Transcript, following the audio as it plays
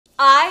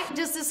I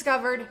just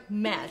discovered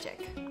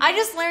magic. I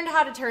just learned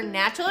how to turn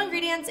natural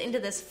ingredients into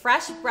this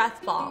fresh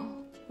breath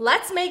balm.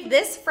 Let's make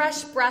this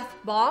fresh breath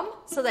balm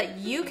so that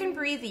you can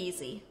breathe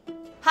easy.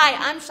 Hi,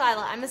 I'm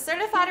Shyla. I'm a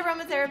certified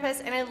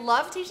aromatherapist and I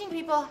love teaching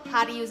people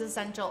how to use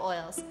essential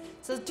oils.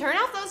 So turn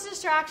off those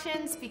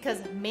distractions because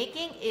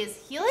making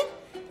is healing.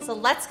 So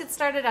let's get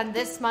started on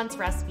this month's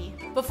recipe.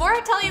 Before I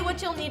tell you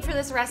what you'll need for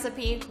this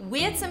recipe,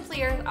 we at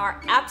Simply Earth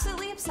are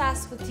absolutely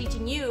obsessed with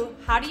teaching you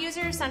how to use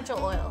your essential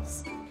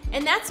oils.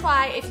 And that's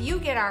why if you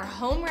get our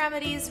Home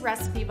Remedies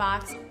recipe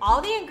box,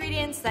 all the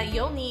ingredients that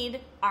you'll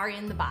need are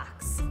in the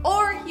box.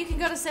 Or you can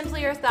go to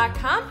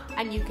simplyearth.com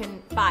and you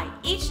can buy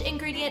each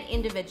ingredient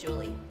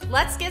individually.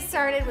 Let's get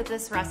started with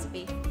this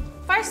recipe.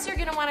 First, you're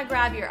gonna wanna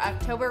grab your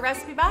October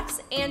recipe box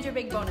and your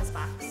big bonus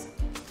box.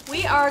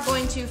 We are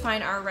going to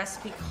find our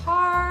recipe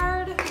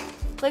card.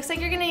 Looks like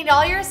you're gonna need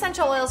all your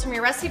essential oils from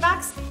your recipe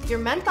box, your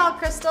menthol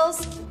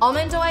crystals,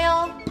 almond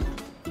oil,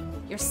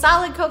 your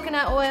solid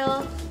coconut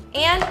oil,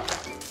 and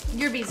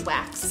your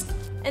beeswax.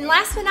 And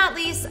last but not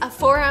least, a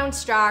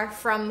 4-ounce jar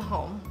from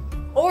home.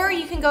 Or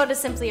you can go to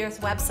Simply Earth's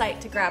website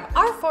to grab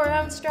our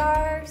 4-ounce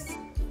jars.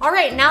 All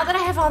right, now that I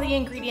have all the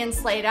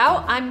ingredients laid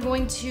out, I'm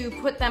going to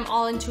put them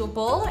all into a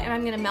bowl and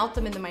I'm gonna melt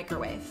them in the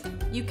microwave.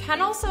 You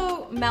can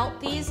also melt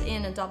these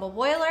in a double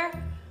boiler.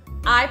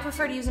 I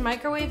prefer to use a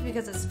microwave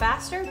because it's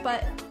faster,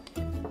 but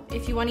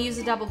if you wanna use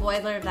a double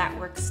boiler, that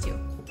works too.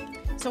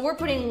 So we're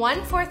putting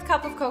 1/4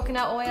 cup of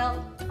coconut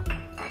oil,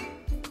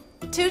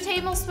 2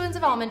 tablespoons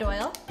of almond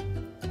oil,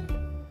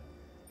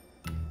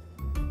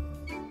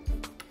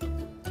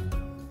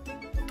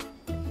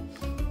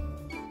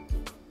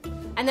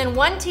 and then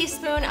 1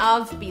 teaspoon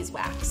of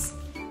beeswax.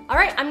 All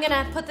right, I'm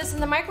gonna put this in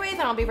the microwave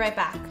and I'll be right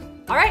back.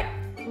 All right,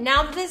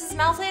 now that this is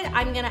melted,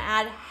 I'm gonna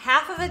add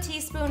 1/2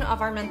 teaspoon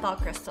of our menthol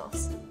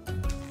crystals.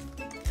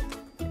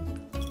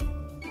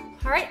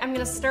 All right, I'm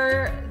gonna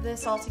stir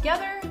this all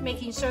together,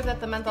 making sure that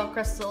the menthol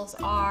crystals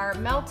are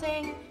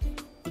melting.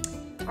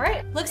 All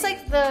right, looks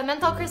like the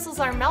menthol crystals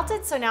are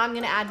melted, so now I'm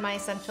gonna add my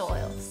essential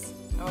oils.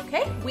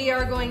 Okay, we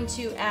are going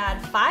to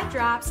add 5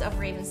 drops of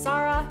Raven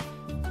Sarah.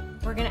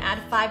 We're gonna add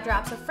 5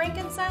 drops of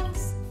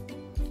frankincense,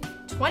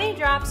 20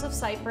 drops of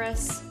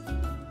cypress,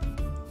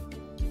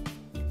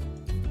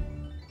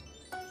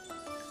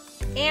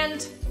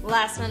 and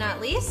last but not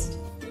least,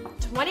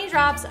 20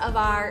 drops of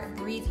our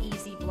Breathe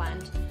Easy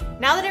blend.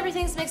 Now that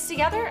everything's mixed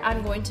together,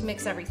 I'm going to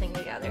mix everything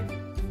together.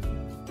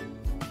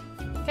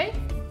 Okay.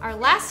 Our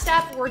last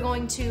step, we're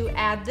going to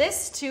add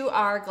this to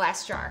our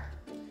glass jar.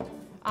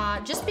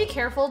 Just be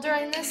careful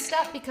during this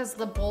step because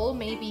the bowl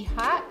may be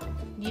hot.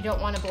 You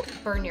don't want to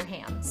burn your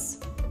hands.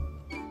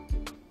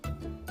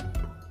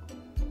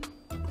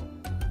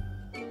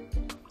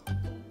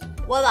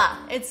 Voila,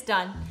 it's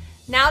done.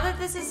 Now that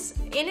this is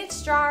in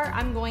its jar,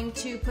 I'm going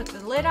to put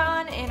the lid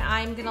on and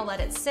I'm gonna let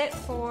it sit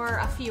for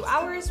a few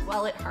hours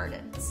while it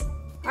hardens.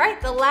 All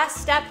right, the last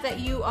step that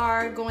you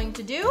are going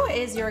to do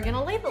is you're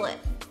gonna label it.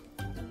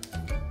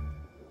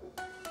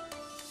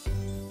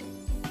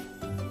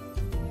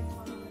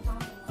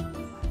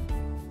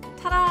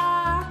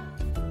 Ta-da!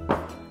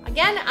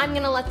 Again, I'm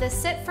gonna let this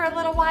sit for a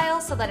little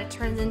while so that it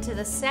turns into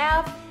the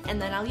salve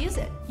and then I'll use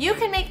it. You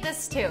can make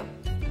this too.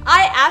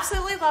 I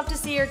absolutely love to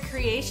see your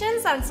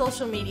creations on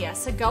social media,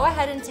 so go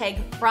ahead and tag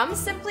From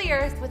Simply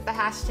Earth with the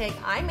hashtag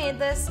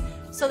 #IMadeThis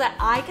so that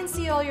I can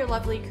see all your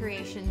lovely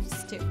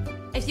creations too.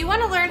 If you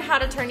want to learn how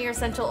to turn your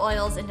essential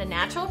oils into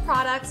natural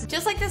products,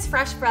 just like this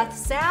Fresh Breath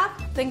salve,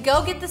 then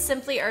go get the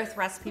Simply Earth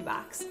recipe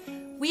box.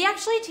 We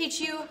actually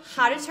teach you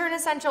how to turn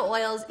essential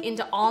oils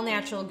into all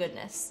natural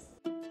goodness.